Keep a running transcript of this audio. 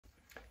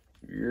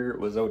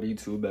What's up,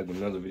 YouTube? Back with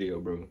another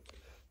video, bro.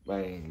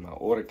 Man, my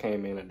order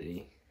came in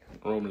today.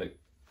 Room look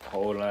a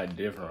whole lot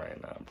different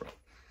right now, bro.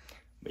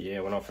 But yeah,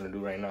 what I'm finna do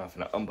right now, I'm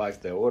finna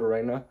unbox that order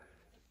right now.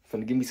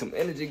 Finna give me some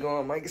energy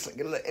going, man. Get a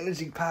little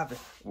energy popping.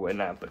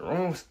 Whatnot, but the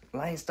room's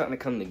lights starting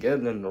to come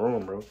together in the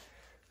room, bro.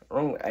 The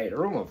room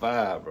a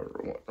vibe,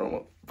 bro. Room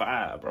a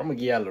vibe, bro. I'm gonna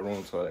get out of the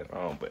room toilet,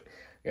 but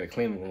I gotta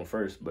clean the room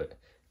first. But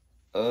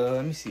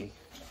let me see.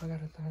 I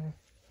got a thing.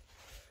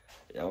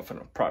 Yeah, I'm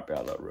finna prop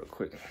y'all up real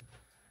quick.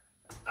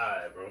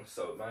 Alright, bro.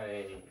 So,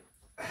 man,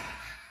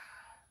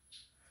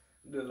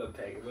 do a little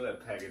package over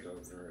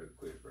there real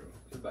quick, bro.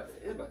 It's about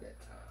that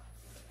time.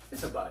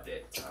 It's about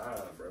that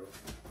time, bro.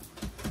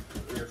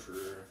 For real.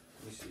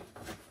 Let me see.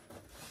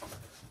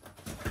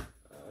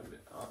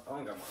 I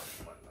don't got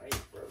my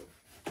knife, bro.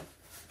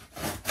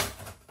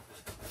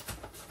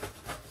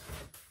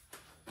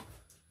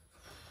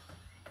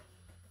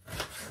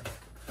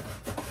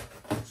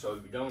 So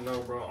if you don't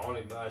know, bro, I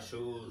only buy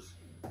shoes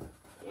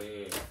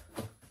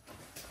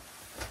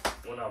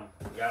when I'm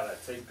gotta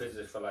take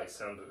pictures for like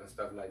sandals and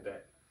stuff like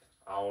that.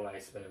 I don't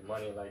like spending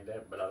money like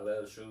that, but I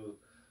love shoes.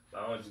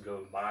 But I don't just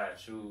go buying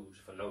shoes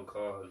for no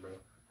cause, bro.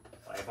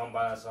 Like if I'm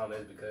buying something,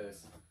 that's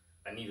because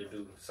I need to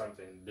do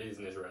something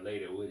business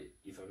related with it.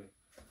 You feel me?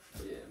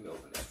 But yeah, let me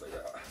open this for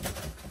y'all.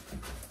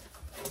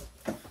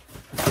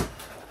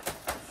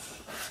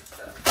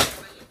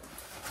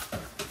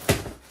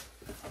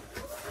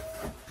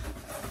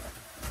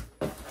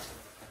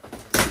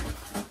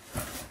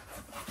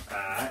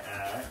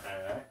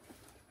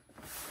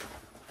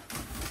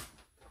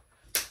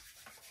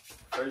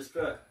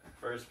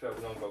 First step,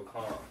 we're gonna go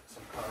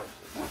some calm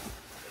shit.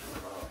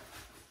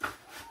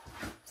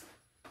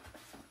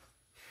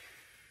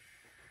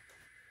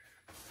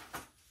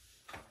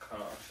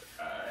 Calm shit,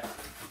 alright.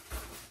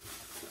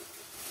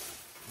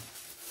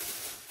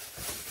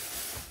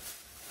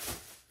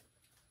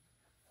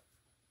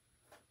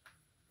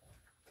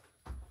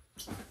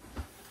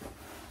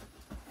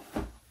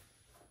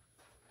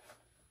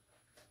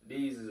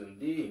 These is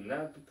indeed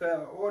not the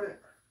pair I ordered.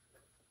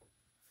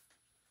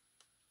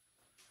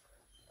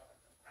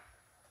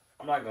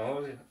 I'm not gonna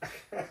hold you.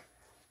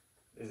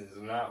 This is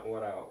not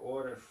what I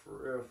ordered for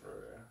real.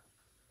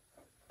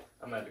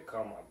 I'm gonna have to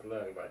call my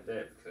plug about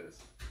that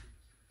because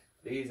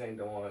these ain't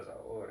the ones I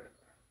ordered.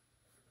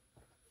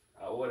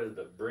 I ordered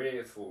the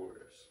bread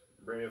fours.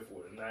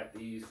 Not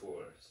these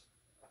fours.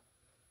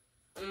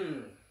 I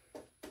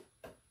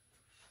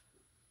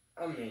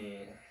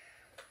mean,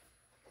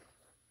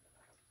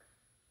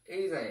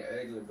 these ain't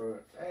ugly, bro.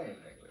 They ain't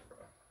ugly,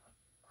 bro.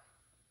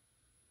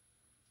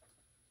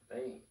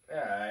 They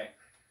alright.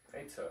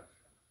 They tough.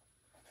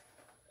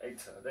 They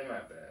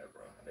not bad,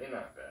 bro. They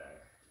not bad.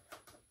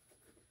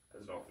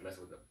 Just don't mess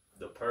with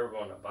the purple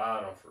on the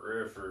bottom for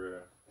real.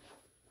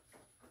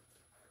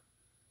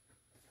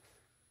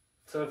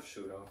 Tough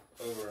shoe though.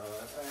 Overall,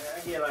 I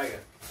get like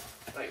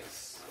a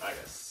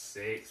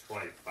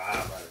 6.5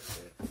 out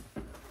of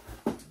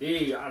 10.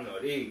 These, I know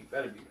these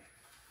better be.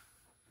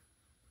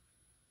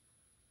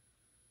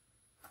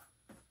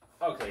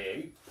 Okay, yeah,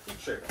 he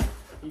tripping.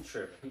 He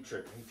tripping.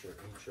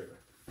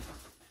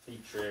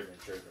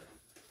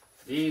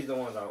 These the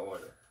ones I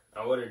ordered.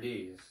 I ordered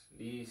these.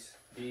 These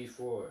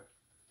four.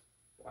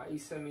 Why you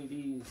send me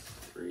these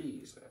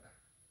threes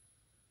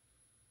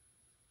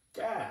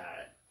now?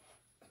 God.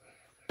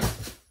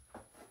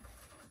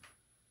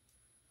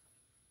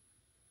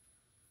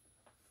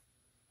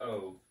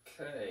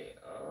 Okay.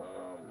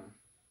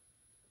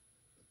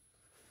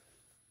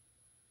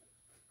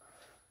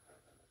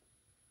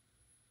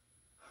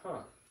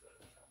 Huh.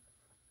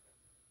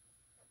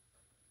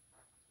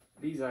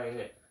 These ain't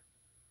it.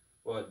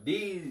 Well,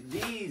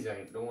 these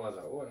ain't the ones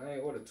I ordered. I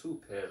ain't ordered 2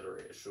 pairs of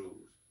red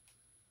shoes.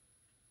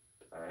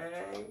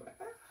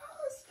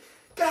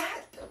 God.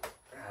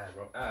 Alright,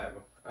 bro.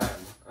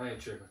 I ain't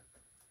tripping.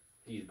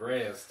 These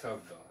breads tough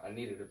though. I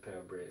needed a pair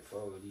of bread.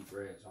 These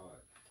breads hard.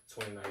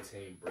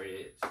 2019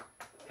 breads.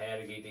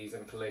 Had to get these in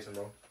the collection,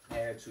 bro.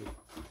 Had to.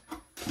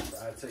 So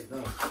I take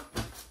them.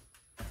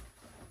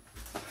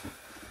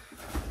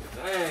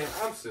 Dang,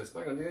 I'm still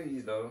stuck on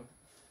these though.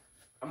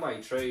 I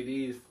might trade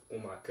these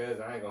with my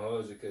cousin. I ain't gonna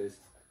hold you because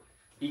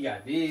he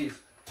got these.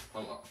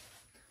 Hold on.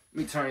 Let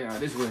me turn y'all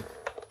this way.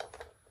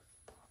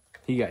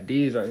 He got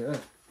these right here.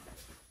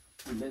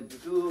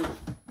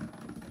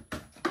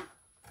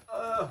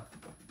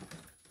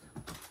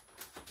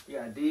 He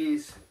got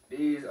these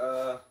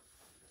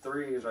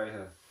threes right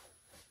here.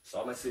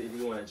 So I'm gonna see if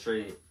you wanna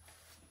trade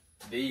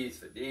these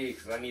for these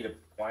because I need a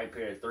white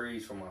pair of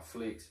threes for my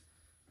flicks.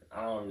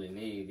 I don't really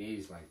need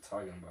these like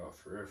talking about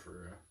for real.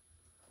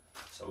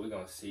 So we're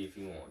gonna see if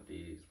you want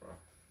these, bro.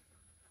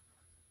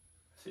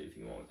 See if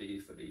you want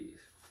these for these.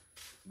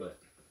 But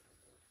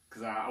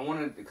because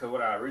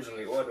what I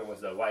originally ordered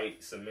was the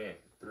white cement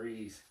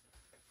threes.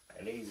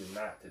 And these are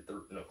not the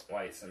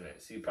white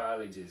cement. So you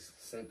probably just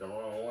sent the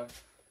wrong one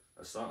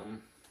or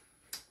something.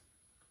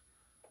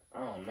 I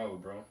don't know,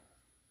 bro.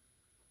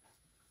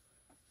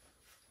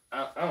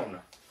 I don't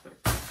know.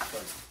 Put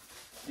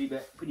these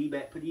back.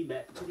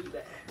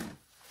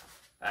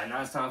 Alright,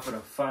 now it's time for the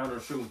final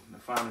shoe. The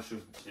final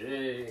shoe.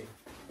 Yeah.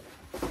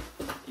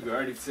 You can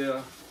already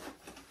tell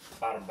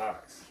by the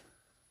box.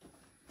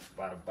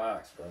 By the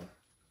box, bro.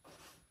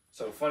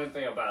 So the funny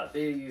thing about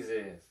these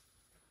is,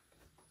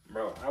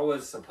 bro, I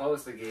was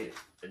supposed to get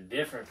a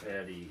different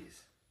pair of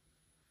these,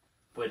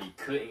 but he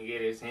couldn't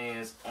get his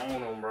hands on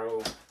them,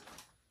 bro.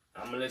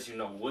 I'm gonna let you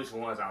know which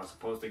ones I was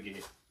supposed to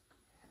get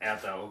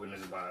after I open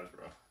this box,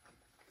 bro.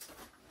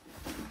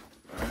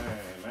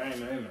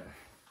 Man.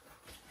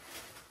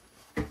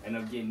 End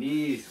up getting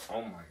these.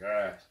 Oh my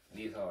gosh,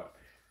 these hard.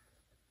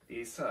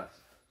 These tough.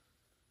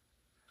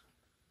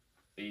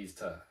 These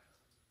tough.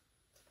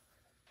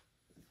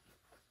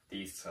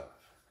 These tough.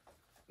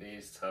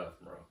 These tough,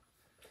 bro.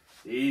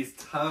 These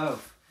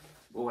tough.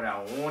 But what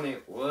I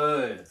wanted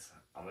was,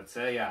 I'm gonna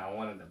tell y'all, I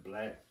wanted the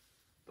black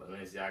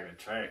Balenciaga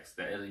tracks,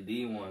 the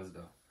LED ones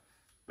though.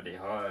 But they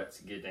hard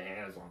to get their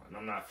hands on, and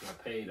I'm not gonna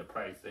pay the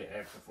price they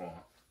asking for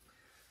them.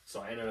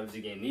 So I ended up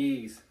just getting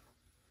these,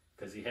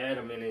 cause he had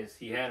them in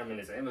his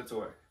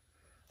inventory.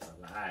 So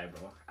I'm like, alright,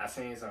 bro. I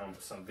seen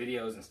some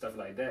videos and stuff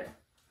like that,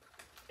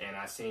 and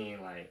I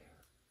seen like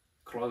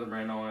clothing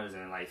brand owners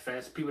and like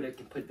fast people that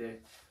can put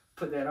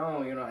that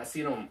on. You know, I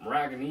see them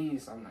rocking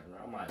these. So I'm like, bro,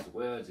 I might as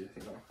well just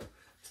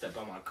step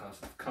out my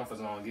comfort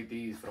zone and get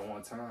these for the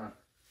one time.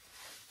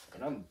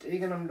 And I'm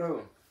digging them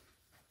though.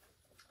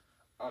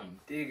 I'm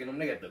digging them.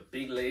 They got the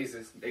big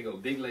laces. They go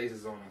big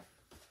laces on them.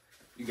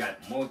 You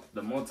got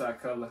the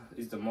multi-color.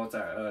 It's the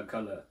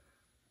multi-color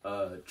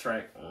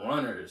track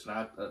runners,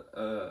 not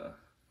the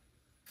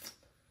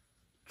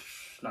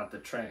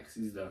tracks.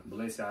 These the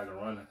Balenciaga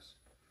runners.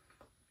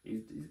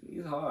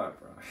 These hard,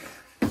 bro.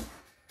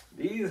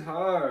 These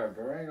hard,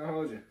 bro. I ain't gonna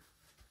hold you.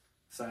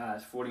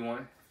 Size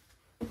 41.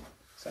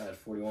 Size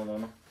 41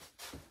 on them.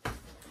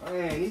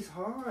 Man, these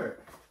hard.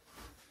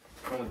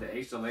 Come with the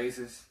extra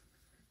laces.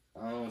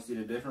 I don't see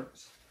the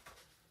difference.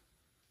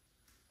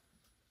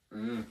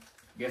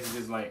 Guess it's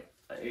just like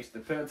an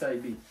extra pair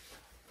type B.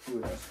 See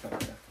what else coming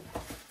out.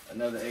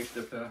 Another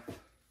extra pair.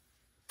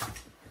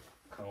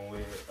 Come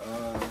with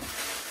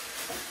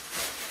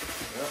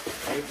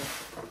yep,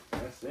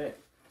 that's it.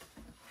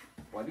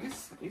 Well,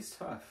 these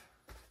tough.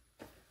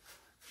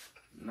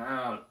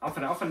 Now I'm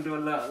finna do a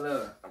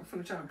little. I'm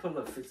finna try to put a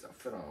little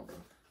fit on, bro.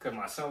 Cause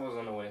my son was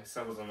on the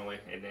way.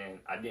 And then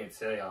I didn't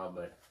tell y'all,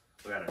 but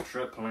we got a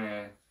trip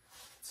planned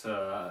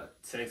to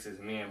Texas.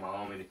 Me and my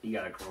homie, he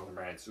got a clothing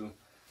brand too.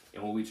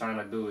 And what we trying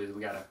to do is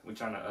we're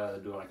trying to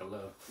do like a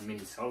little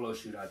mini solo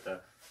shoot out there.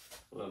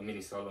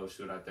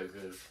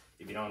 Cause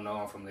if you don't know,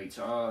 I'm from Lake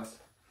Charles.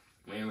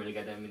 We ain't really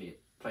got that many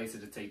places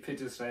to take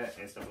pictures at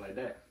and stuff like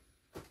that.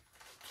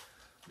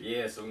 But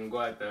yeah, so we can go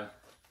out there,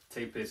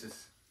 take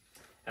pictures,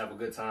 have a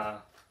good time,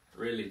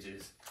 really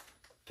just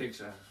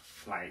picture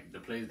like the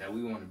place that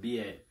we want to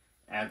be at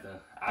after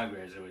I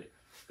graduate.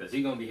 Cause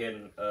he gonna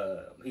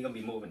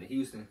be moving to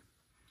Houston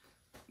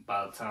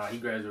by the time he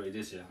graduated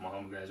this year. My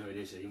homie graduated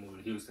this year, he moving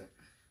to Houston.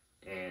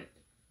 And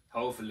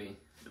hopefully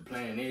the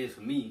plan is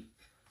for me,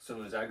 as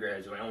soon as I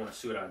graduate, I wanna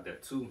shoot out there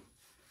too.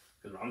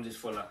 Cause I'm just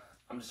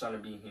trying to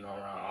be,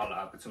 around all the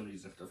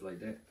opportunities and stuff like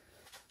that.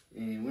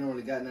 And we don't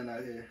really got nothing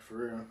out here for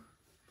real.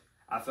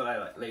 I feel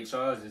like Lake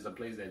Charles is a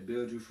place that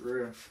builds you for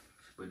real,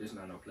 but this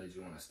not no place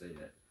you want to stay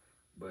at.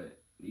 But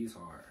these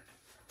hard.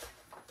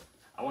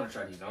 I want to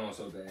try these on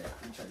so bad.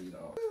 Let me try these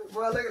on.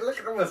 Boy, look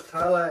at how much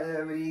taller I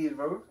am in these,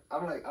 bro.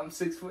 I'm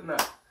 6 foot now.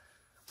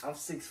 I'm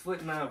 6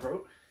 foot now,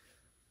 bro.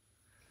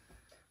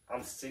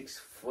 I'm 6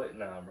 foot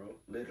now, bro.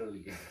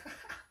 Literally.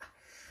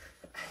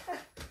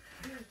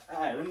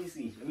 Alright, let me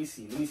see. Let me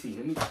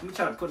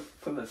try to put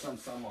a little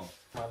something on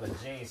my little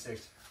jeans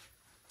section.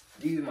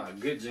 These are my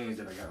good jeans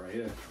that I got right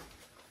here.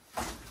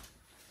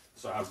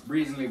 So I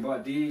recently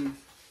bought these.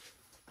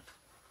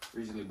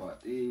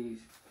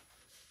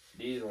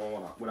 These are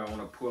what I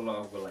want to pull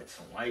off with like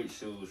some white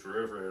shoes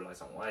for real, like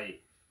some white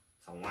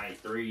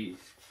threes.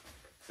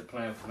 The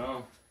plan for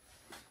them.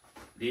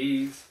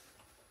 These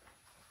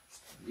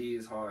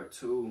hard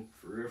too,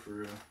 for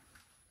real.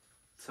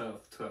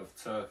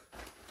 Tough.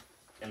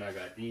 And I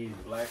got these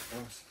black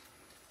ones.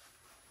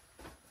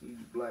 These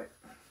black.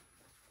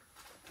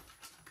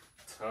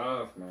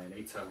 Tough, man.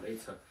 They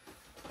tough.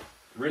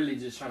 Really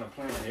just trying to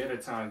plan ahead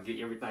of time, get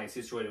everything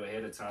situated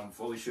ahead of time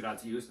before we shoot out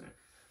to Houston.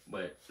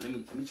 But let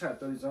me try to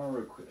throw this on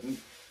real quick. Let me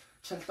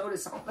try to throw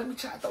this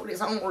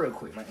on real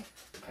quick, man.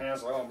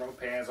 Pants on, bro.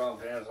 Pants on.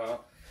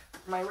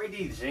 Man, rate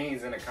these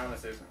jeans in the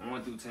comment section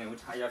 1 through 10.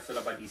 How y'all feel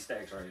about these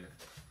stacks right here?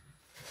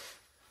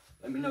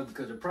 Let me know,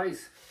 because the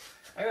price,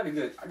 I got a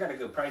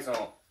good price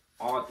on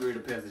all 3 of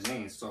the pairs of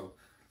jeans. So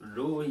the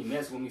dude, he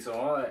messed with me so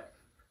hard,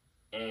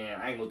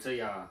 and I ain't gonna tell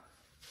y'all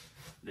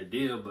the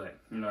deal, but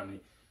you know what I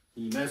mean.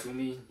 He messed with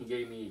me. He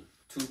gave me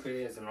 2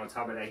 pairs, and on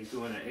top of that, he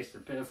threw in an extra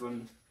pair for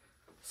me.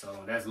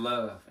 So that's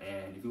love.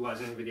 And if you watch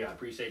this video, I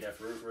appreciate that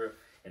for real.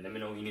 And let me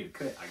know when you need a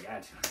cut. I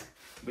got you.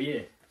 But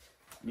yeah,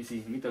 let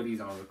me throw these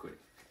on real quick.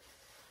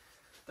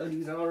 Throw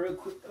these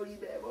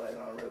bad boys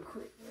on real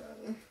quick. You know what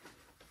I mean?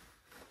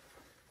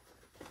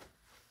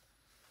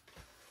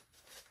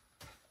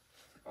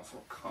 On some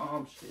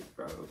calm shit,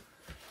 bro.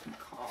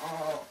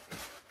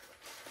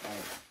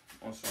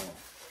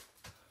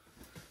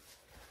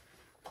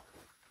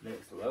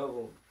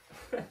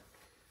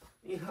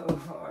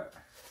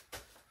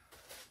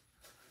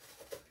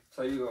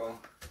 So you go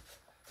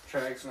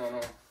tracks on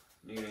them,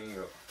 you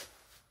go.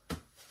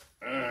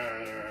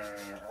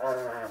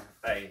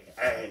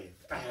 Hey.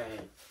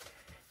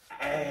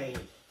 I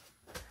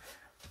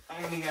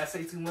ain't even gotta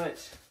say too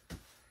much.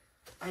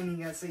 And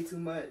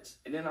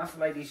then I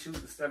feel like these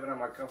shoes are stepping out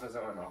my comfort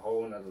zone on a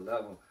whole nother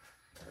level.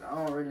 And I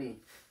don't really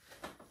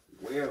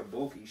wear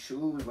bulky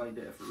shoes like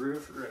that, for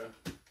real.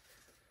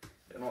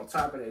 And on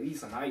top of that, these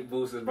some height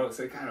boosters, bro,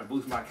 so it kind of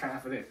boosts my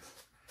confidence.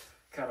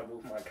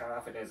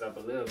 Up a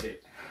little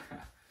bit.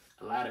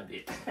 A lot of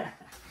bit.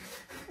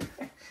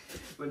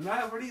 But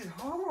nah, bro, these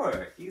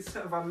hard. These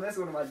stuff, if I mess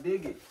with them, I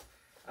dig it.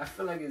 I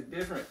feel like it's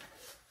different.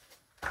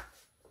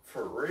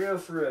 For real,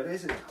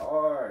 this is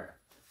hard.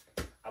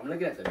 I'm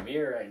looking at the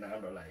mirror right now,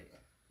 bro, like,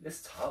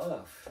 it's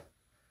tough.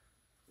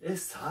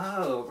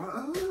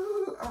 Bro.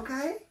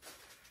 Okay.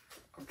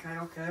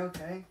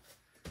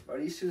 Bro,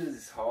 these shoes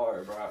is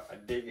hard, bro. I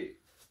dig it.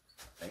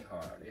 They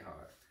hard.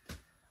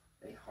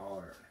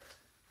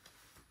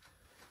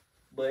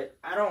 But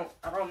I don't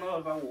know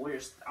if I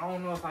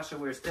don't know if I should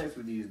wear steps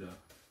with these though.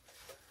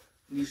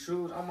 These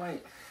shoes,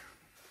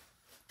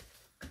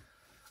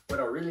 what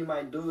I really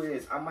might do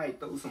is I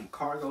might throw some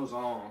cargos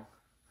on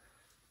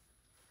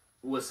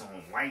with some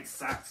white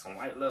socks, some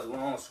white little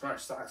long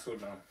scrunch socks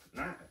with them.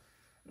 I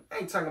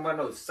ain't talking about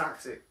no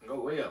socks that go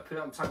way up here.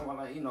 I'm talking about,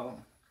 like, you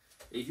know,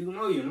 if you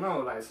know,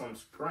 like some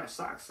scrunch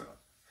socks. So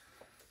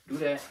do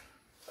that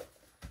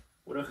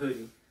with a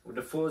hoodie, with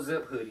the full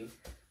zip hoodie.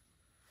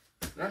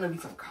 That'll be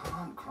some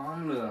calm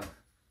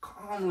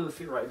little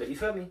fit right there. You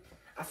feel me?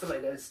 I feel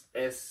like that's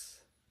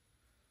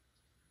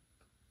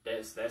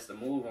the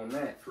move on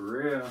that, for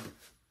real.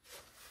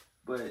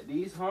 But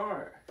these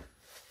hard.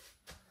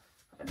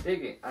 I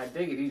dig it.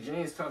 These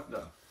jeans tough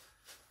though.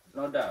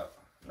 No doubt.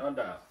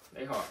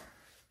 They hard.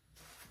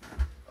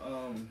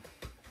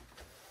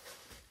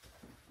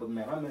 But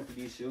man, I meant for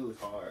these shoes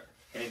hard,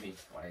 heavy.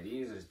 Like,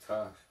 these are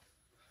tough.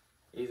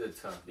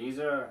 These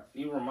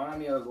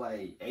remind me of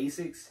like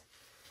Asics.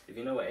 If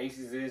you know what Asics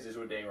is, this is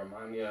what they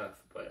remind me of,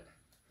 but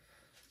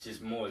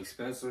just more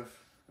expensive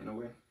in a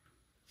way.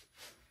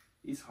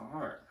 These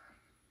hard.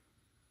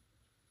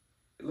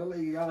 It look like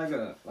you got like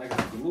a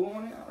glue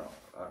on it.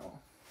 I don't.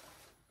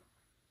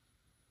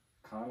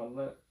 Kind of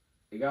look.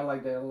 It got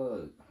like that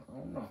little, I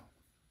don't know.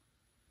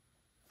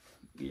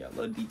 Yeah, a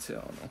little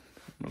detail on them.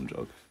 I'm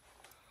joking.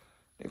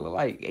 They look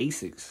like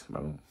Asics,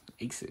 bro.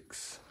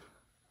 Asics.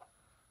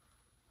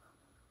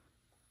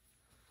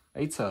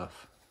 They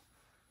tough.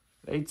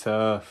 Yeah,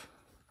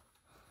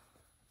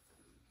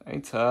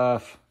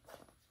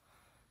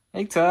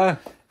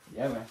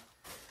 man.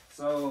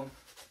 So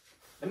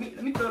let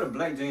me throw the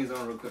black jeans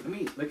on real quick. Let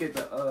me look at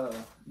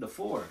the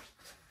fours.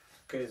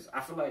 Cause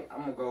I feel like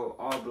I'm gonna go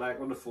all black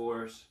with the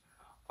fours,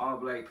 all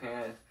black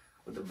pants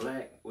with the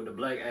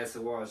black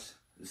acid wash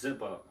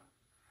zip up.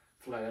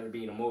 I feel like that'd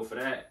be the move for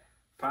that.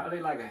 Probably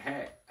like a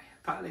hat.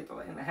 Probably throw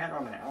in a hat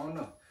on that. I don't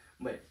know.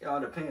 But it all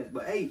depends.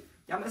 But hey,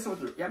 y'all messing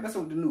with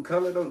the new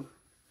color though?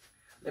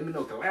 Let me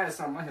know, cause last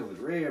time my hair was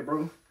red,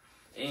 bro.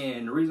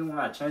 And the reason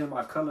why I changed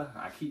my color,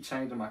 I keep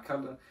changing my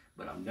color,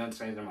 but I'm done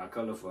changing my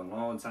color for a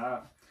long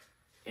time.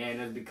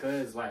 And it's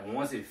because, like,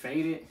 once it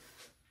faded,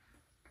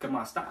 cause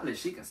my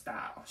stylist, she can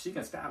style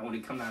when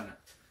it come down to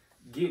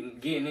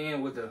getting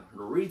in with the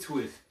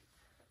retwist.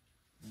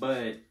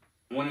 But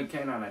when it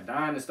came down to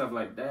dyeing and stuff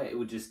like that, it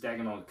was just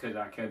stacking on, cause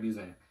I kept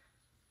using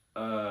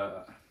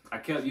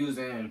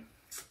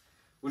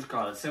what you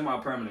call it,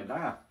 semi-permanent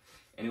dye.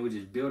 And it was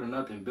just building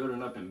up to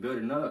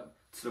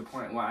the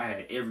point where I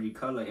had every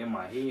color in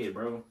my head,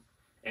 bro.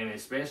 And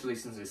especially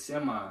since it's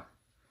semi,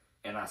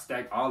 and I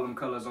stacked all them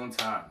colors on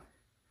top,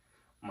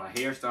 my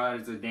hair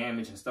started to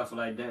damage and stuff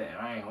like that, and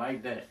I ain't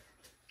like that.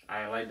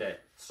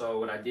 So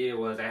what I did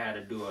was I had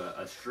to do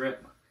a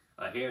strip,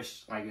 like a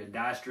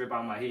dye strip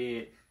on my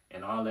head,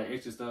 and all that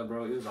extra stuff,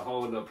 bro. It was a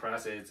whole little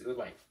process. It was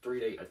like a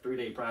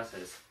 3-day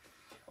process.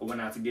 I went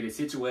out to get it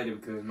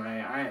situated because,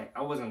 man,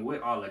 I wasn't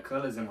with all the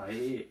colors in my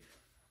head.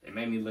 It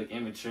made me look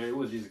immature. It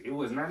wasn't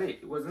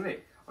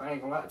it. I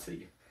ain't gonna lie to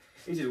you.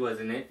 It just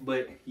wasn't it.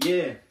 But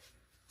yeah.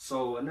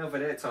 So enough of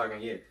that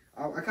talking. Yeah.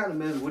 I kind of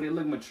messed with it.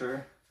 Look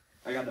mature.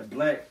 I got the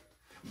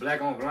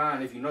black on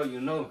blind. If you know,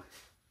 you know.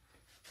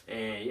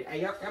 And yeah,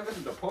 y'all mess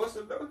with the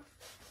posters though.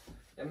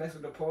 Y'all mess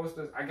with the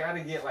posters. I got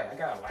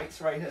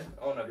lights right here.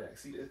 I don't know if y'all can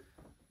see this.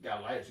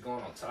 Got lights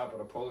going on top of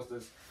the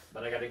posters.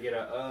 But I gotta get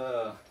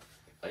a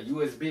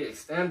USB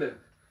extender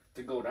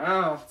to go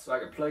down so I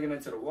can plug it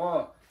into the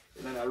wall.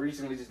 And then I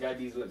recently just got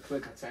these little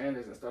clip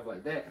containers and stuff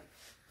like that.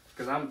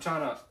 Because I'm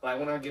trying to, like,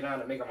 when I get on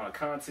to making my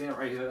content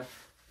right here,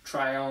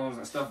 try-ons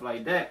and stuff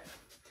like that,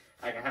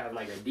 I can have,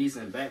 like, a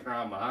decent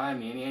background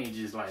behind me. And it ain't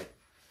just, like,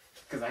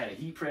 because I had a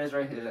heat press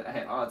right here. I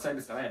had all types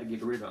of stuff. I had to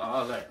get rid of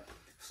all that.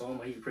 So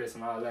my heat press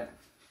and all that.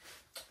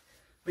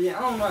 But, yeah,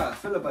 I don't know how I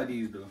feel about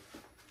these, though.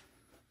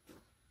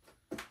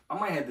 I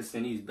might have to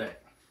send these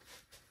back.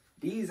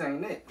 These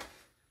ain't it,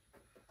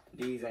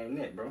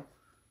 bro.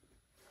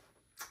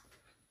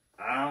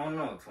 I don't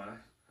know, twin.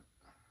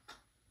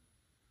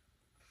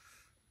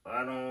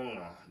 I don't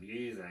know.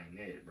 These ain't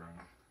it, bro.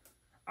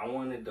 I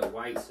wanted the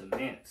white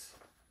cements.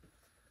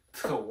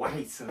 The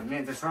white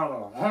cement, that's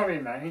all I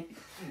wanted, man.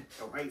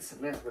 The white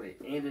cement would have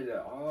ended it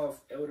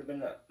off. It would have been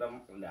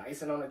the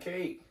icing on the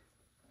cake.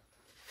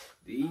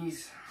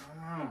 These,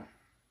 I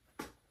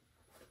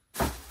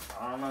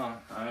don't know.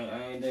 I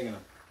ain't digging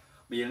them.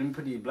 But yeah, let me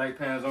put these black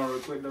pants on real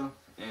quick though.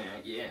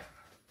 And yeah.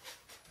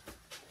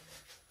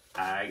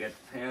 I got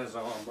the pants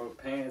on, bro.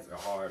 Pants are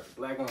hard. The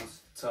black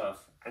one's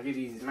tough. I get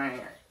these,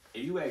 man.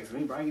 If you ask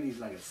me, bro, I get these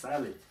like a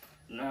solid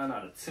 9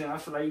 out of 10. I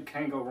feel like you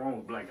can't go wrong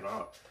with black at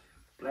all.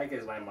 Black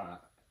is like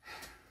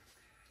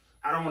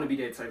I don't want to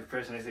be that type of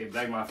person that say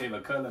black my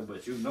favorite color,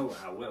 but you know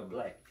I wear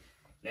black.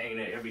 That ain't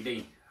that every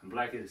day.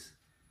 Black is,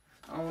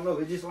 I don't know,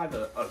 it's just like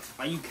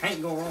like you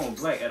can't go wrong with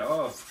black at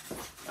all.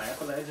 Like, I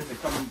feel like it's just a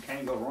color you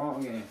can't go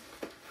wrong in.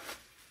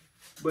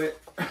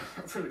 But I'm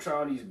finna try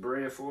all these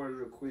bread fours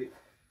real quick.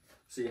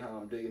 See how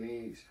I'm digging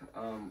these.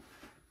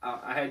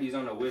 I had these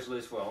on the wish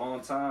list for a long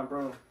time,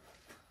 bro.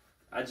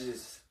 I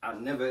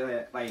never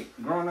had, like,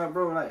 growing up,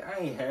 bro, like, I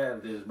ain't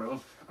have this,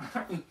 bro.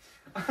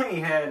 I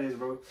ain't had this,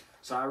 bro.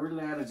 So I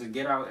really had to just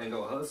get out and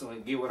go hustle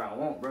and get what I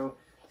want, bro.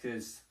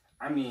 Because,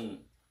 I mean,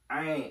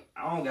 I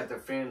don't got the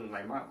family,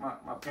 like,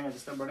 my parents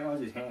and stuff, bro, they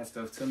don't just hand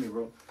stuff to me,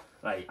 bro.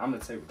 Like, I'm the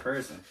type of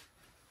person,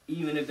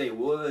 even if they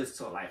was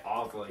to, like,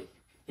 offer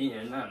here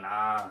and nothing,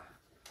 nah.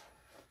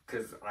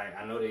 Because, like,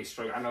 I know they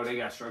struggle, I know they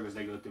got struggles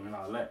they go through and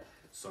all that.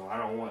 So I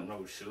don't want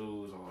no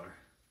shoes or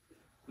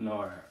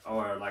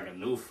like a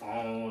new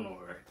phone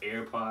or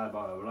AirPod,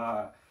 blah, blah,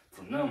 blah,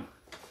 from them.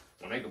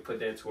 When they could put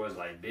that towards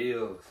like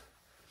bills,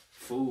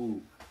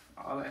 food,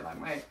 all that.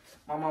 Like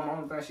my mom, the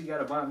only thing she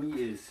gotta buy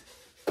me is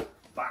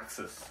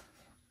boxes,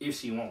 if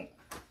she won't.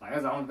 Like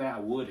that's the only thing I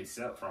would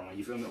accept from her,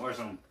 you feel me? Or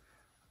some,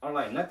 or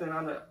like nothing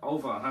under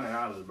over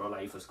 $100, bro.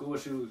 Like for school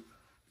shoes,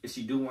 if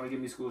she do want to give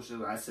me school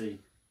shoes, I say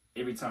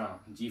every time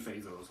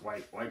G-Fazos,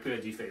 white pair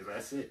of G-Fazos,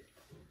 that's it.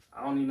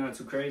 I don't need nothing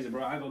too crazy,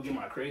 bro. I go get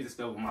my crazy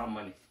stuff with my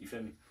money, you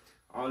feel me?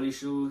 All these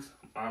shoes,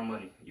 my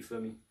money, you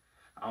feel me?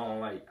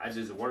 I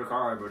just work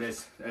hard, bro.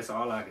 That's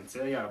all I can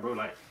tell y'all, bro.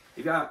 Like,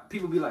 if y'all,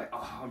 people be like,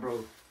 oh,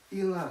 bro,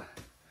 Eli,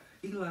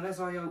 that's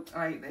all y'all,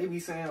 like, they be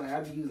saying, like,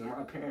 I be using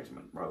my parents,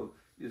 bro,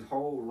 this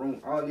whole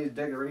room, all this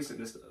decoration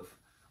and stuff,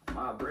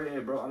 my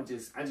bread, bro, I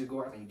just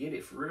go out and get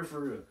it, for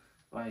real.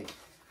 Like,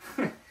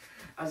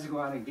 I just go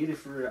out and get it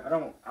for real. I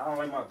don't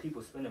like my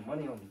people spending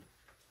money on me.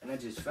 And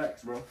that's just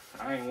facts, bro.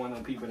 I ain't one of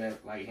them people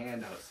that like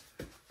handouts.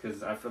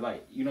 Cause I feel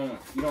like you don't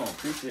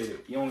appreciate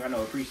it. You don't got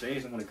no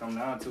appreciation when it comes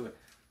down to it.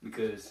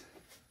 Because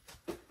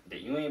that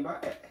you ain't buy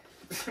it.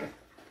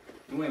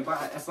 You ain't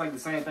buy it. That's like the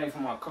same thing for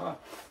my car.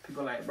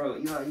 People like, bro,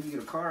 you can get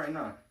a car right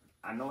now.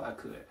 I know I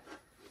could.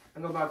 I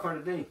can go buy a car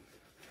today.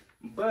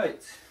 But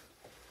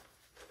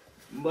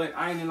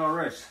I ain't in no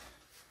rush.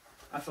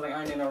 I feel like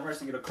I ain't in no rush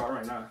to get a car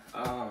right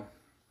now.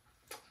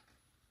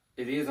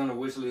 It is on the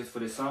wish list for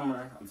this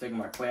summer. I'm taking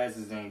my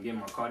classes and getting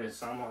my car this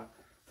summer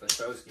for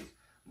Showskis.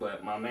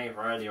 But my main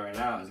priority right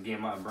now is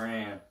getting my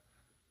brand.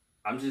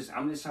 I'm just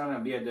trying to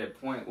be at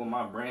that point where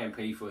my brand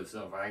pay for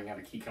itself. I ain't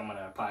gotta keep coming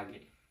out of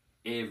pocket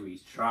every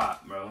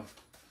drop, bro.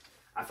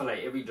 I feel like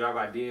every drop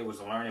I did was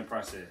a learning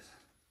process.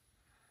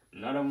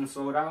 None of them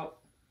sold out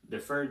the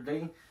first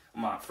day.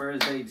 My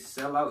first day to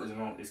sell out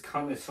is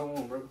coming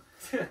soon, bro.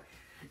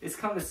 It's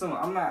coming soon.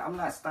 I'm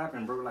not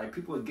stopping, bro. Like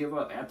people give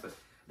up after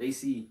they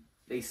see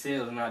they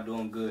sales are not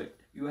doing good.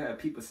 You have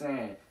people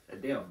saying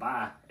that they'll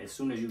buy as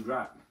soon as you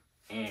drop.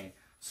 And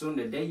soon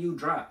the day you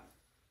drop,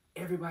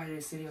 everybody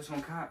that said they was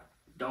gonna cop,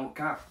 don't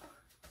cop.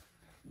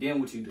 Then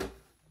what you do?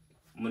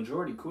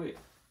 Majority quit.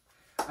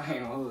 I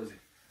ain't gonna hold it.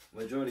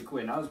 Majority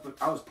quit. And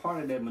I was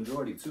part of that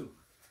majority too.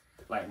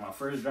 Like my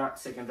first drop,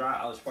 second drop,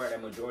 I was part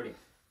of that majority.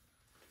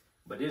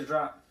 But this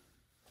drop,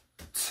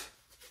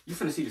 you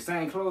finna see the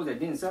same clothes that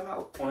didn't sell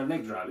out on the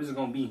next drop. This is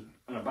gonna be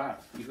on the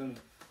bottom. You feel me?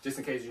 Just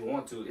in case you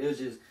want to.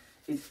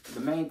 It's the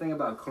main thing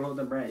about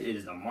clothing brand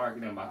is the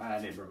marketing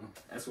behind it, bro.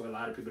 That's what a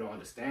lot of people don't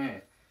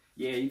understand.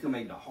 Yeah, you can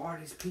make the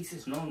hardest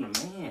pieces known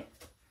to man.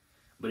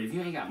 But if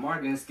you ain't got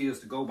marketing skills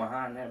to go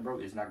behind that, bro,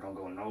 it's not gonna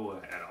go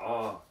nowhere at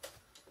all.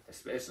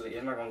 Especially,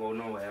 it's not gonna go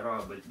nowhere at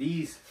all. But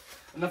these,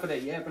 enough of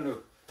that yapping though.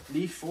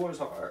 These fours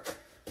hard.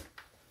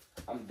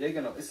 I'm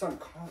digging them. It's some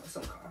calm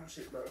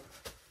shit, bro.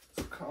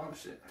 Some calm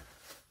shit.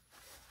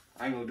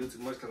 I ain't gonna do too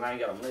much because I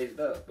ain't got them laced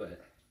up,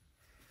 but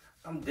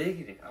I'm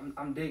digging it.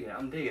 I'm digging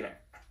it.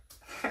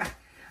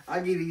 I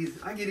get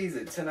these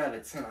a 10 out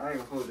of 10. I ain't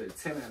gonna hold it a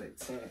 10 out of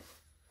 10.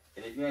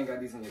 And if you ain't got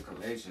these in your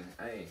collection,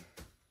 hey,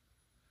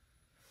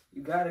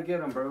 you gotta get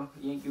them, bro.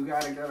 You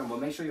gotta get them, but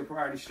make sure your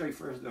priority's straight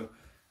first, though.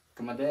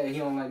 Cause my dad, he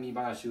don't like me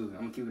buying shoes. I'm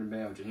gonna keep it in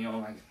bad with you. He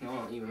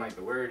don't even like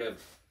the word of it.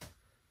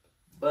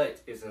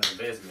 But it's an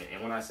investment,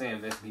 and when I say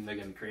investment, he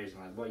making me crazy.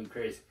 I'm like, boy, you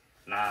crazy?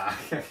 Nah,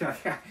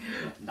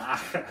 nah.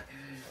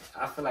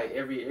 I feel like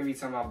every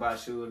time I buy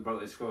shoes, bro,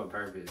 it's for a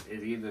purpose.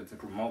 It's either to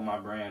promote my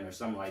brand or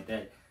something like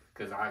that.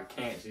 Cause I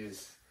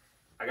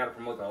gotta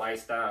promote the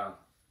lifestyle,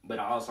 but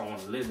I also want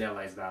to live that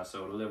lifestyle.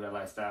 So to live that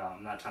lifestyle,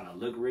 I'm not trying to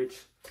look rich,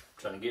 I'm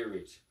trying to get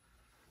rich.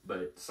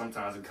 But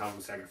sometimes it comes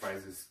with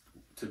sacrifices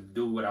to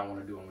do what I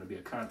want to do. I want to be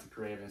a content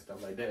creator and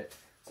stuff like that.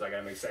 So I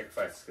gotta make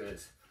sacrifices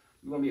because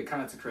you want to be a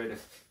content creator.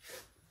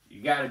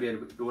 You gotta be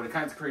able to do what a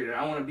content creator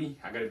I want to be.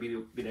 I gotta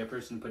be that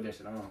person to put that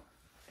shit on,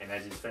 and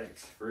that's just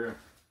facts for real.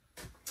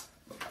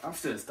 I'm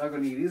still stuck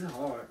on these. These are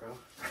hard, bro.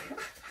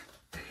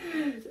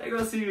 They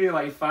gonna see me in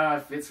like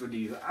 5 fits with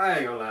these. I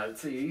ain't gonna lie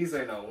to you. These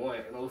ain't no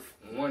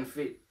one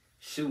fit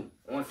shoe,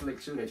 one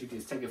flick shoe that you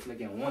just take a flick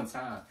in one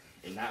time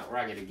and not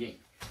rock it again.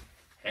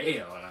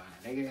 Hell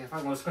nah, nigga. If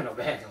I'm gonna spend a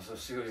bag on some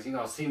shoes, you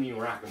gonna see me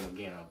rock them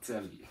again. I'm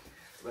telling you.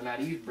 But now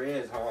these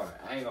breads hard.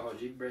 I ain't gonna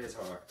hold you. These breads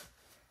hard.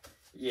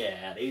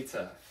 Yeah, they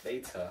tough. They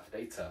tough.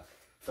 They tough.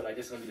 Feel like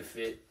this gonna be the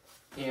fit.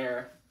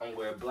 Here, I'm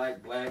wearing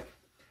black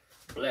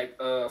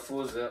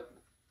full zip.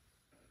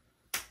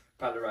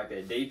 Probably rock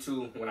that day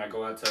 2 when I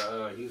go out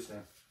to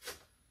Houston.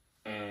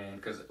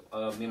 And cause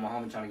me and my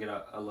homie trying to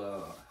get a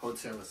little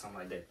hotel or something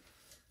like that.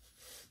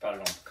 Probably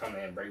gonna come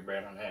in and break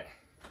bread on that.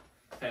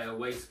 Have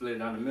waist split it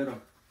down the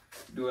middle.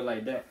 Do it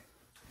like that.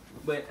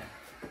 But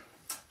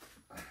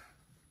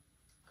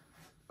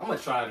I'm gonna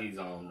try these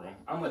on, bro.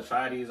 I'm gonna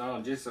try these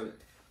on just so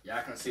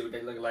y'all can see what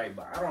they look like.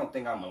 But I don't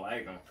think I'm gonna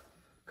like them.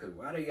 Cause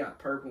why they got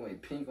purple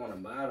and pink on the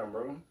bottom,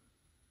 bro?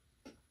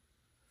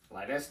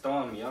 Like that's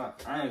throwing me off.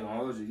 I ain't gonna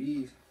hold you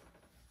these.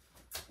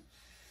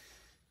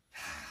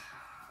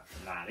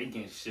 Nah, they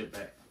getting shit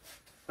back.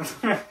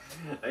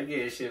 They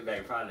getting shit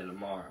back probably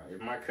tomorrow. If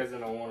my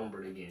cousin don't want them,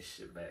 bro, they getting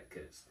shit back.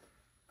 Cause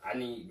I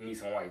need me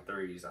some white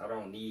 3s. I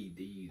don't need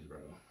these, bro.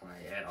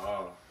 Like at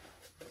all.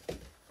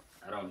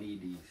 I don't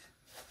need these.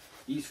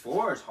 These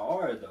 4s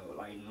hard though.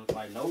 Like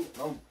no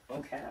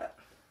cap.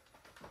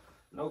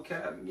 No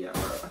cap. Yeah,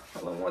 bro. I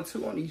only want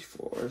 2 on these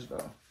 4s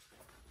though.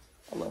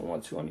 I only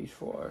want 2 on these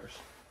 4s.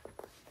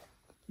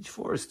 These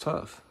 4s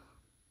tough.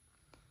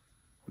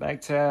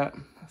 Back tab,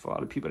 for all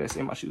the people that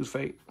say my shoes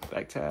fake,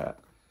 back tab,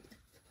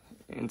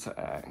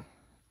 interact.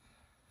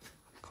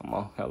 Come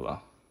on, hello.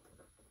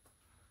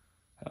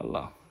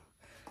 Hello.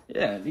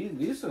 Yeah,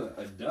 these are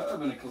a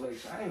dub in the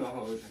collection. I ain't gonna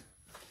hold you.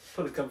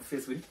 Put a couple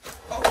fits with you.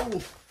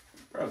 Oh,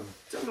 bro,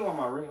 tell me why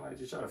my ring light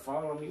just try to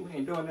fall on me. We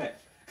ain't doing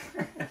that.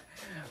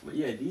 But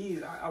yeah,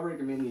 these, I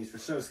recommend these for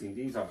sure.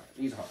 These hard.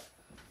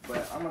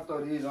 But I'm gonna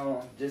throw these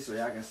on just so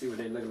y'all can see what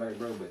they look like,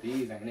 bro. But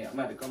these ain't it. I'm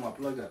about to come my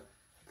plug up.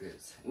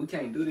 Cause we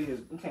can't do this.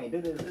 We can't do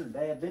this. This is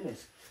bad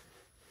business.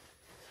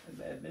 It's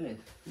bad business.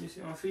 You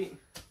see my feet?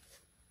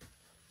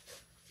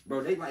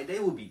 Bro, they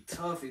would be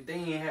tough if they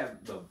ain't have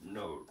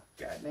no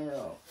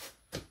goddamn.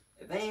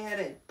 If they ain't had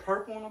that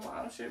purple on the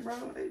bottom shit, bro,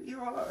 they be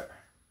hard.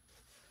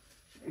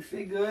 They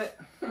fit good.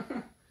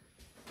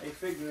 They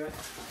fit good.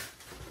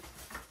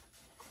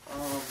 I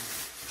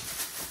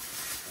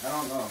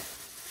don't know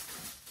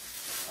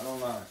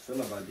how I feel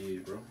about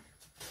these, bro.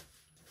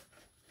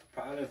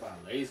 Probably if I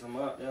lace them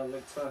up, they'll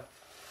look tough.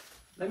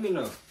 Let me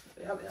know.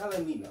 Y'all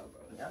let me know,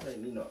 bro. Y'all let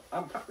me know.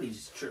 I'm probably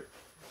just tripping.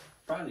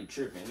 Probably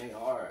tripping. They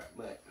hard,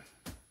 but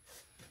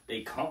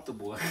they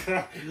comfortable.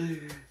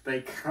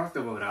 They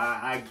comfortable.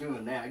 I give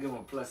them that. I give them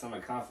a plus on the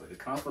comfort. The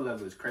comfort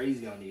level is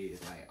crazy on these.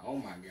 Like, oh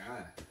my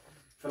God.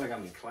 I feel like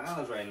I'm in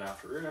clouds right now,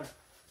 for real.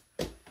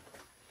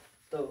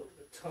 Throw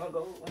the tongue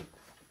over.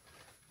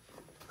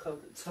 Cover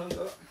the tongue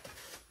up.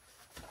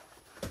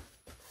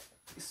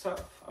 It's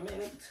tough. I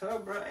mean, it's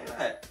tough, bro.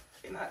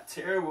 They're not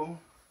terrible.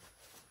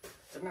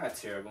 They're not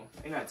terrible.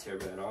 They're not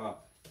terrible at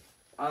all.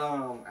 I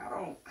don't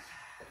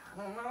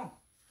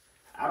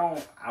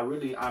know. I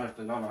really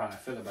honestly don't know how I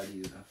feel about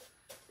these though.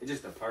 It's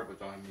just the purple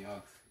throwing me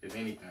off, if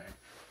anything.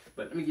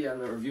 But let me get a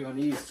little review on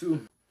these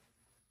too.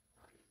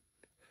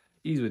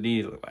 These what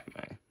these look like,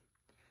 man.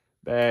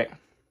 Back.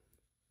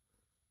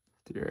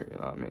 There, you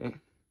know what I mean?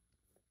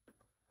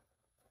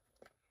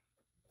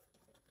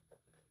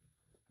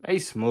 They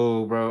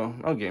smooth, bro.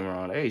 Don't get me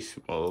wrong, they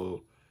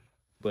smooth.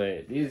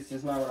 But this is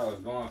just not what I was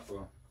going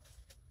for.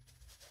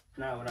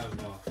 Not what I was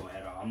going for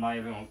at all. I'm not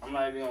even gonna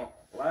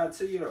lie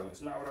to you though.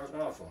 It's not what I was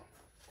going for.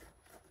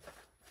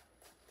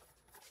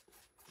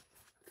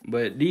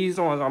 But these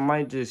ones I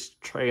might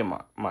just trade my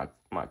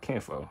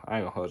kinfo. I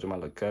ain't gonna hold you, my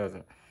little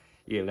cousin.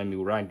 Yeah, let me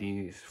rock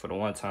these for the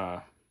one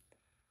time.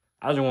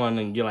 I just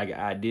wanted to get like an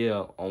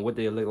idea on what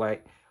they look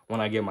like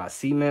when I get my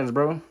cements,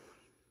 bro.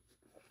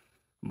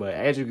 But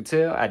as you can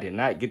tell, I did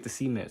not get the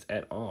cements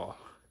at all.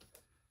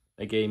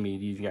 They gave me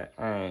these guys,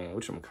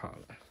 what you call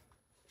it?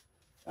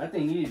 I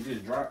think these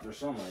just dropped or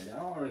something like that. I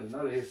don't really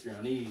know the history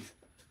on these.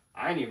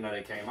 I didn't even know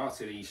they came out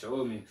till he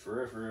showed me,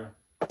 for real.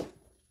 I'm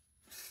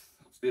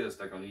still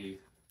stuck on these.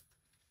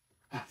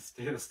 I'm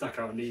still stuck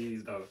on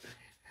these though.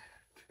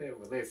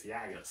 Well, let's see,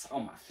 I got some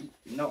on my feet.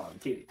 You know I'm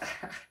kidding.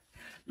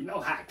 You know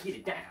how I get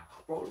it down.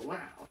 Roll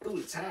around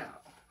through the town.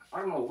 I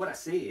don't know what I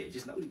said,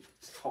 just know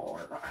it's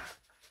hard.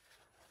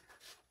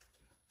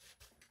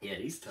 Yeah,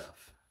 these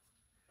tough.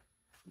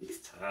 These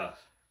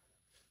tough.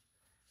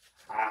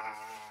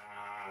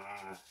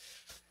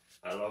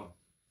 Hello.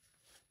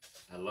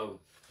 Hello.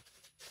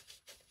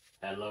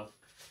 Hello.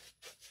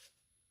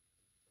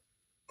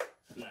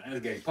 Nah, that's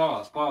gay.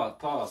 Pause.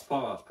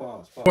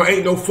 Boy,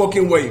 ain't no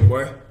fucking way,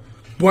 boy.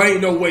 Boy,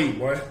 ain't no way,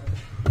 boy.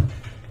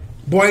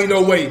 Boy, ain't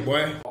no way,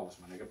 boy. Pause,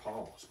 my nigga.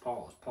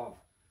 Pause.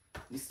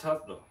 These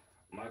tough though.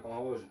 I'm not gonna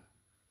hold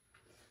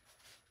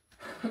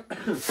you.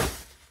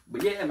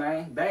 But yeah,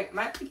 man,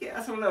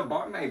 that's another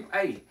bar, man.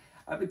 Hey,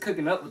 I've been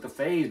cooking up with the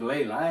fades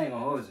lately. I ain't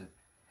gonna hold you.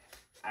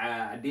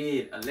 I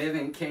did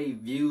 11K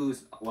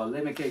views, well,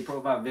 11K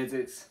profile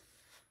visits.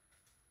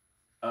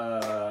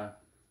 11K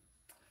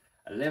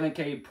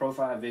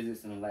profile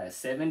visits in the last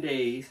 7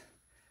 days.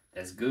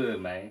 That's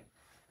good, man.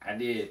 I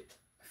did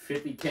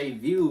 50K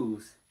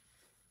views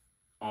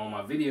on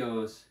my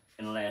videos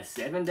in the last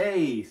 7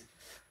 days.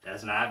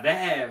 That's not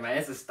bad, man.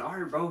 It's a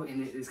start, bro.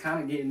 And it's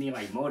kind of getting me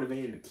like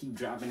motivated to keep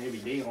dropping every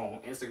day on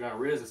Instagram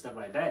Reels and stuff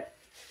like that.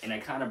 And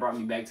that kind of brought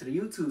me back to the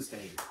YouTube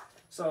stage.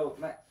 So,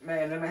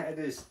 man, then I had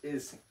this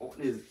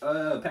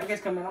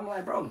package coming. I'm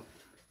like, bro,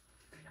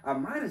 I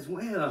might as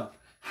well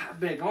hop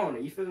back on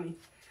it. You feel me?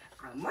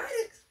 I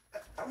might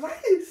as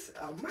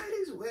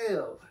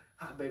well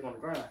hop back on the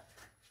grind.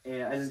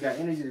 And I just got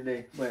energy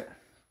today. But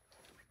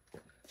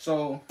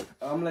so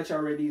I'm gonna let y'all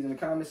read these in the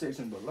comment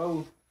section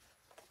below.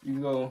 You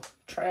can go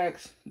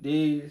tracks,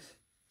 these,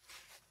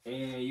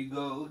 and you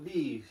go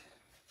these.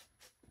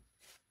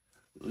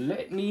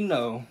 Let me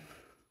know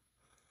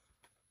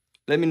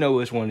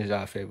which one is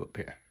y'all favorite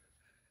pair.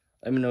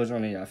 Let me know which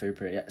one is y'all favorite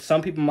pair. Yeah,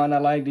 some people might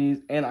not like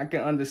these, and I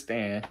can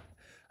understand.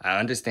 I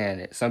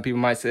understand it. Some people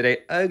might say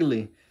they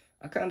ugly.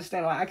 I can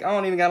understand. Like, I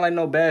don't even got like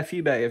no bad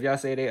feedback. If y'all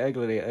say they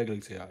ugly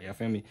to y'all. Y'all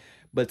feel me?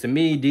 But to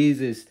me, these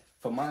is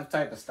for my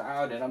type of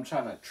style that I'm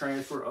trying to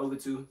transfer over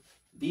to.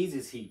 These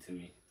is heat to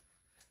me.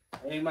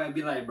 And you might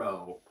be like,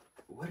 bro,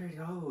 what are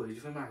those? You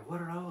feel me? Like,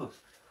 what are those?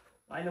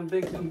 Like them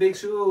big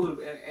shoes.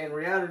 In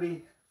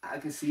reality, I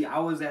can see I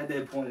was at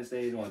that point in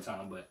stage one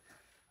time, but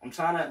I'm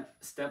trying to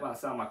step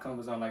outside my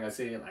comfort zone, like I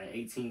said, like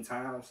 18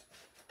 times.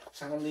 I'm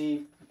trying to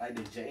leave like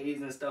the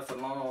J's and stuff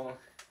alone.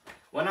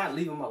 Well, not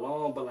leave them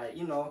alone, but like,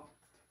 you know,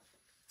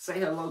 say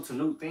hello to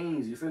new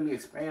things. You feel me?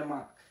 Expand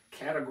my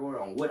category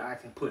on what I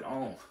can put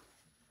on.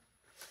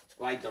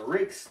 Like the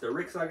Ricks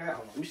I got.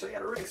 Hold on, let me show you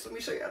the Ricks.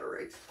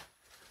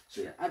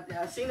 So yeah,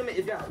 I seen them.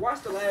 If y'all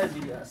watched the last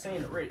video, I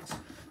seen the Ricks.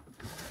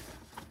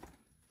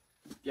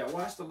 Yeah,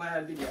 watched the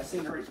last video. I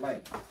seen the Ricks.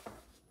 Like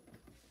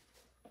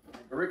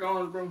the Rick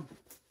on, bro.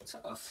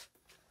 Tough.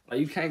 Like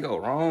you can't go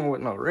wrong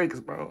with no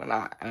Ricks, bro. And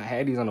I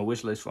had these on the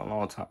wish list for a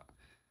long time.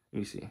 Let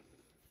me see.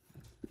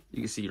 You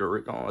can see the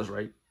Rick ons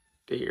right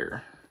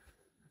there.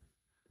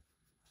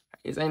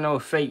 This ain't no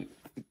fake.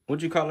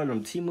 What you calling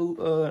them?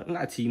 Temu?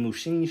 Not Temu.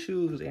 Sheen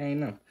shoes. They ain't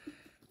them.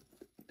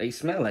 They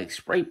smell like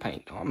spray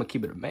paint. Oh, I'm gonna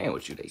keep it a man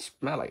with you. They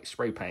smell like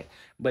spray paint.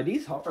 But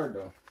these hard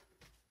though.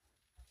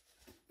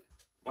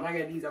 When I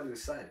got these, I was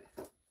excited.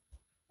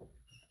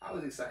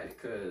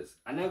 Because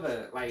I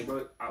never, like,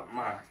 bro,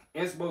 my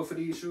inspo for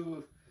these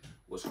shoes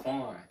was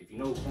Quan. If you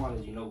know who Quan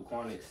is, you know who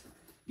Quan is.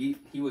 He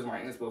was my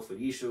inspo for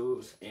these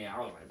shoes. And I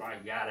was like, bro, I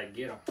gotta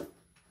get them.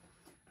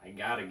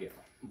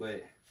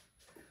 But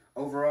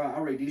overall, I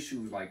rate these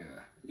shoes like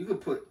you could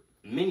put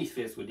mini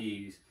fits with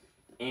these.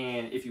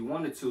 And if you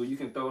wanted to, you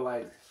can throw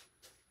like,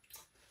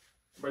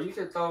 bro, you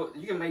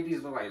can make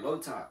these look like low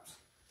tops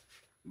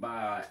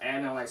by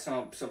adding like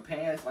some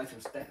pants, like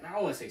some stack. Now I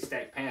wouldn't say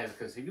stack pants,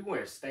 because if you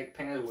wear stack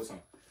pants with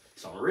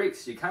some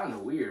Ricks, you're kind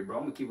of weird, bro.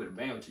 I'm gonna keep it a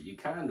band with you. You're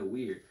kind of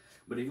weird.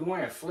 But if you're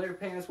wearing flare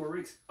pants with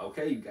Ricks,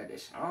 okay, you got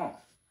that shit on.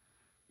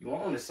 You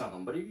on to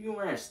something. But if you're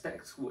wearing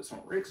stacks with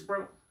some Ricks,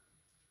 bro,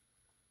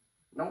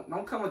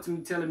 don't come up to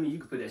me telling me you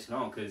can put that shit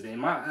on, because in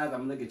my eyes,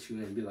 I'm looking at you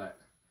and be like,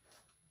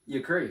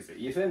 you're crazy.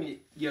 You feel me?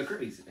 You're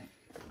crazy.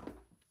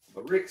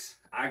 But Ricks,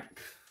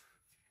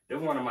 they're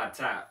one of my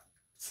top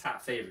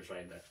favorites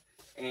right there.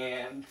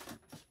 And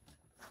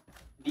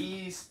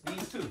these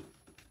two.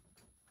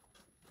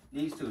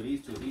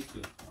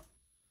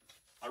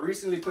 I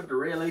recently put the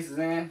red laces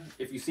in.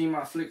 If you see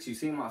my flicks, you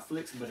see my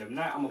flicks. But if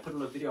not, I'm gonna put a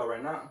little video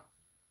right now.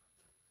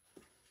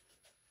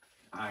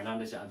 Alright, now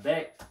that y'all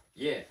back.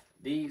 Yeah,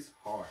 these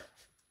hard.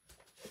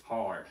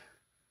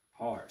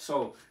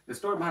 So the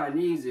story behind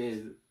these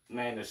is,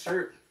 man, the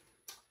shirt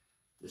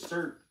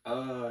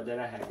that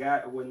I had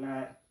got or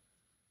whatnot,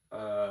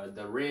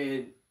 the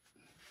red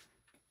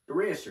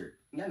shirt.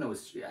 Y'all know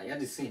it's, yeah, y'all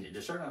just seen it.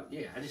 The shirt,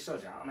 yeah, I just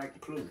showed y'all. I'm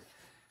acting clueless.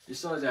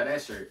 Just showed y'all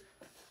that shirt.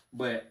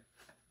 But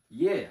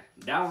yeah,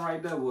 that one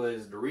right there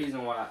was the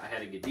reason why I had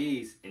to get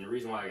these, and the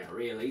reason why I got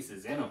red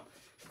laces in them.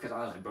 Because I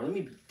was like, bro, let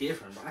me be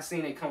different, bro. I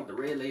seen they come with the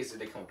red laces,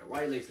 they come with the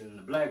white laces and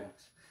the black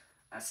ones.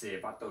 I said,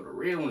 if I throw the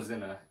red ones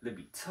in there, it'll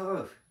be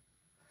tough.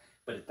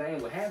 But the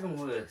thing what happened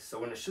was, so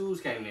when the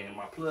shoes came in,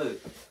 my plug,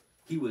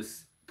 he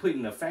was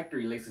putting the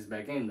factory laces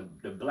back in,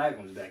 the black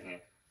ones back in.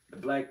 The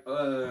black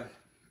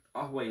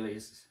off-white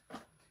laces.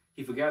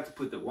 He forgot to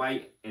put the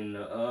white and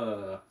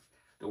the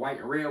white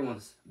and red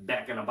ones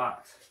back in the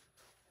box.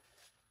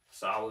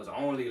 So I was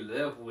only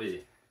left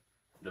with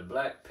the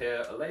black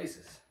pair of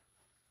laces.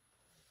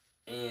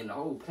 And the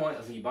whole point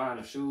of me buying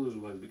the shoes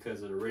was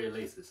because of the red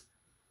laces.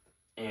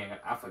 And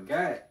I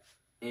forgot,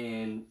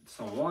 and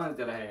some ones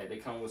that I had, they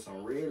come with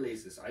some red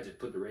laces. So I just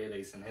put the red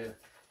lace in here,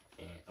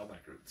 and nobody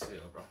could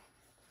tell, bro.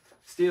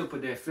 Still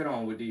put that fit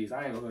on with these.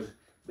 I ain't gonna,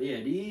 but yeah,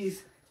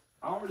 these,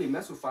 I don't really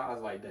mess with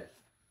fives like that.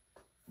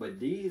 But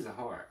these are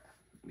hard.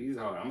 These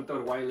are hard. I'm gonna throw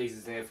the white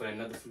laces in for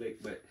another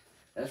flick, but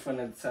that's for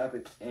another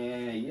topic.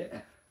 And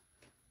yeah,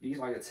 these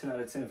like a 10 out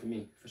of 10 for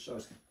me, for sure.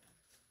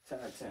 10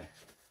 out of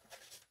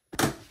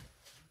 10.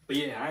 But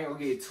yeah, I ain't gonna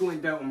get too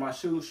in depth with my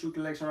shoe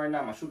collection right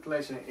now. My shoe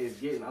collection is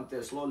getting up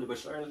there slowly but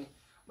surely.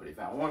 But if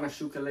I want a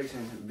shoe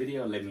collection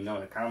video, let me know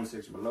in the comment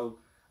section below.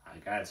 I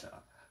got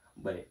y'all.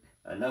 But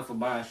enough of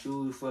buying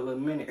shoes for a little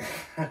minute.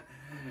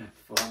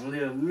 For a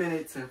little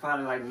minute to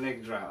probably like the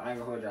next drop. I ain't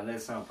gonna hold y'all.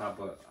 Let something pop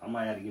up. I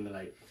might have to give me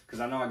like, cause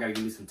I know I gotta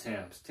give me some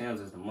Timbs. Timbs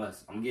is the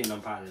must. I'm getting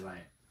them probably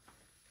like,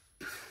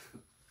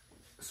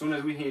 as soon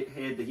as we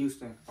head to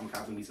Houston, I'm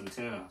copping me some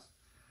Timbs.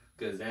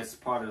 Cause that's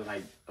part of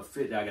like a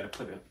fit that I gotta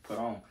put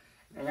on.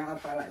 And y'all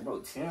probably like, bro,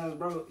 Timbs,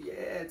 bro.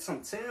 Yeah,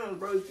 some Timbs,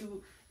 bro.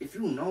 If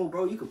you know,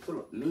 bro, you could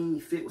put a mean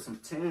fit with some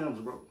Timbs,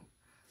 bro.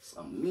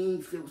 Some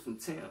mean fit with some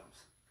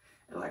Timbs.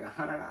 And like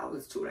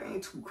 $100 too. That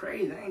ain't too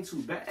crazy. That ain't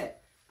too bad.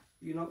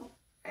 You know,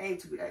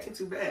 ain't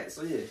too bad.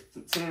 So yeah,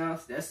 some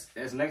Timbs.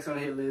 That's next on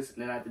the hit list.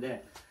 And then after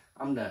that,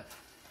 I'm done.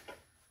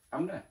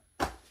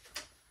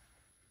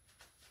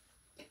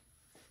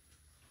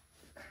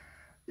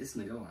 This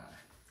nigga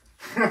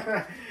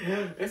lying.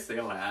 This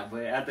nigga lying.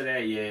 But after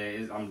that,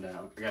 yeah, I'm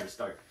done. I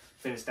gotta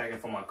finish stacking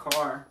for my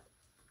car.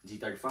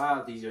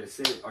 G35,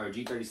 DJ7 or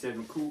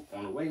G37 coupe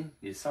on the way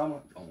this summer.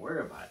 Don't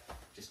worry about it.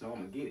 Just know I'm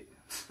gonna get it.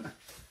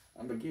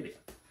 I'm gonna get it.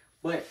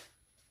 But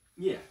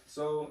yeah,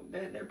 so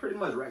that pretty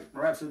much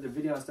wraps up the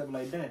video and stuff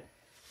like that.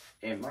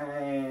 And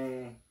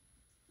man,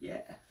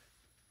 yeah,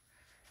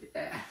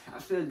 I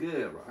feel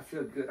good, bro. I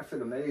feel good. I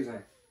feel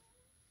amazing.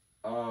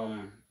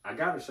 I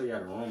gotta show y'all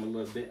the room a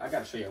little bit. I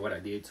gotta show y'all what I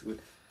did to it.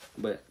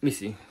 But let me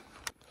see.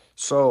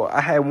 So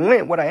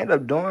what I ended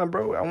up doing,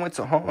 bro. I went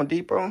to Home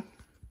Depot.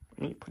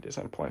 Let me put this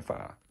on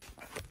 0.5.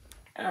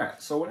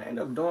 Alright, so what I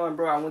ended up doing,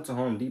 bro, I went to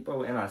Home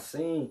Depot and I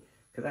seen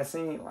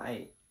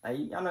like I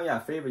know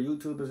y'all favorite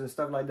YouTubers and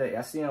stuff like that.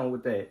 I see them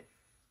with the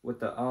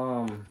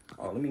oh,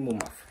 let me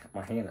move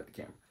my hand up the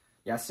camera.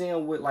 Y'all see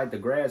them with like the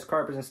grass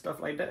carpets and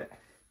stuff like that.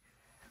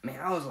 Man,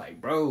 I was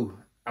like, bro,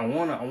 I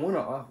want a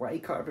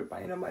off-white carpet, but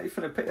ain't nobody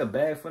finna pay a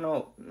bag for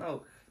no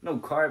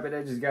carpet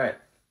that just got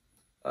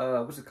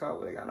what's it called?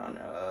 What they got on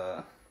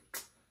there?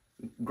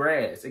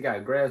 Grass. It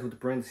got grass with the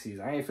parentheses.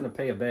 I ain't finna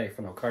pay a bag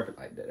for no carpet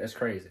like that. That's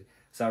crazy.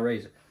 It's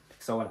outrageous.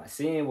 So what I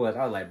seen was,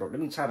 I was like, bro, let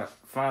me try to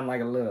find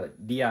like a little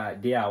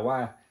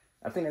DIY.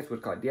 I think that's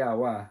what's called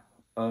DIY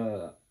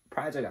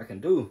project I can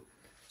do.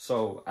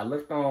 So I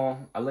looked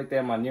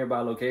at my nearby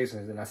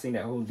locations and I seen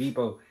that Home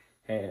Depot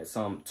had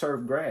some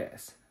turf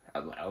grass. I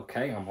was like,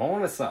 okay, I'm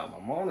on to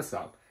something.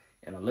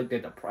 And I looked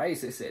at the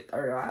price. It said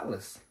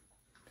 $30.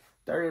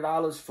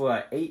 $30 for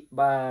an 8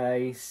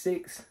 by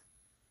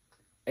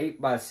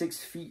 6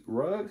 feet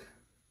rug.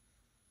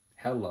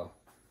 Hello,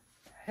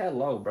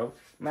 bro.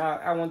 Now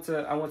I went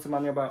to my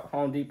nearby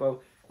Home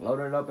Depot,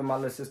 loaded it up in my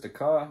little sister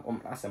car.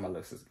 I said my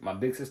little sister, my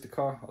big sister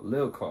car, a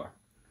little car.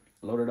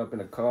 Loaded up in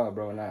the car,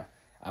 bro, and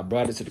I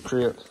brought it to the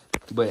crib.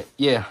 But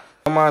yeah,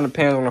 don't mind the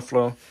pans on the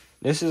floor.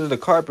 This is the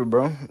carpet,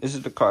 bro. This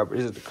is the carpet.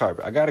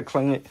 I gotta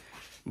clean it.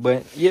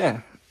 But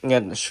yeah, I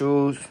got the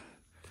shoes.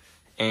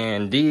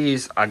 And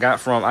these I got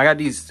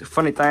these,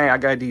 funny thing, I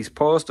got these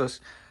posters.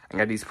 I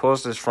got these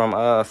posters from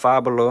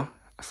Five Below,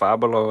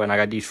 and I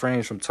got these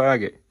frames from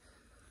Target.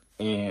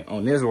 And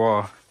on this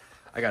wall,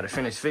 I gotta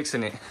finish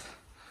fixing it.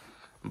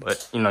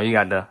 But you know, you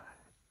got the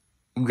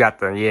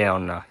yeah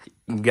on the,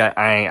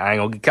 I ain't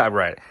gonna get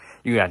copyrighted.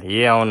 You got the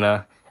yeah on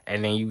the,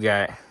 and then you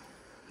got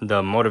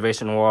the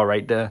motivation wall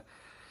right there.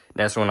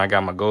 That's when I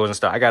got my goals and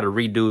stuff. I gotta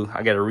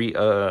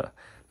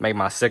make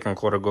my second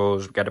quarter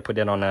goals. Got to put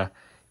that on there.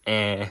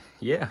 And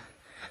yeah,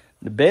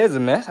 the bed's a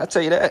mess. I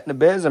tell you that, the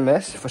bed's a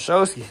mess for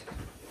Shosky.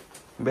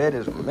 Bed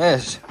is a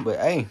mess, but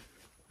hey,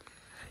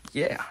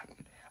 yeah.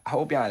 I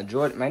hope y'all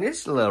enjoyed it, man.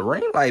 This little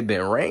ring light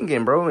been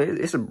ringing, bro.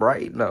 It's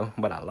bright though,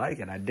 but I like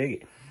it. I dig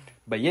it.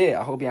 But yeah,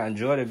 I hope y'all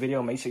enjoyed the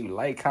video. Make sure you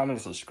like, comment,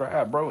 and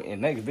subscribe, bro.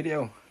 In next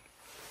video,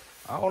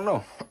 I don't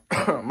know,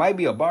 might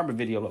be a barber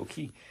video, low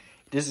key.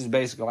 This is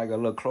basically like a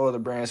little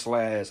clothing brand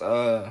slash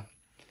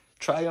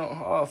try on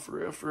haul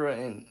for real,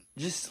 and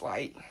just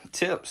like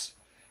tips.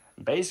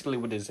 Basically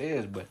what this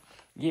is. But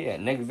yeah,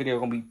 next video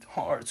gonna be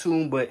hard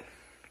too. But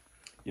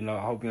you know,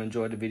 I hope you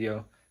enjoyed the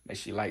video. Make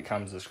sure you like,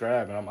 comment,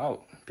 subscribe, and I'm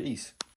out. Peace.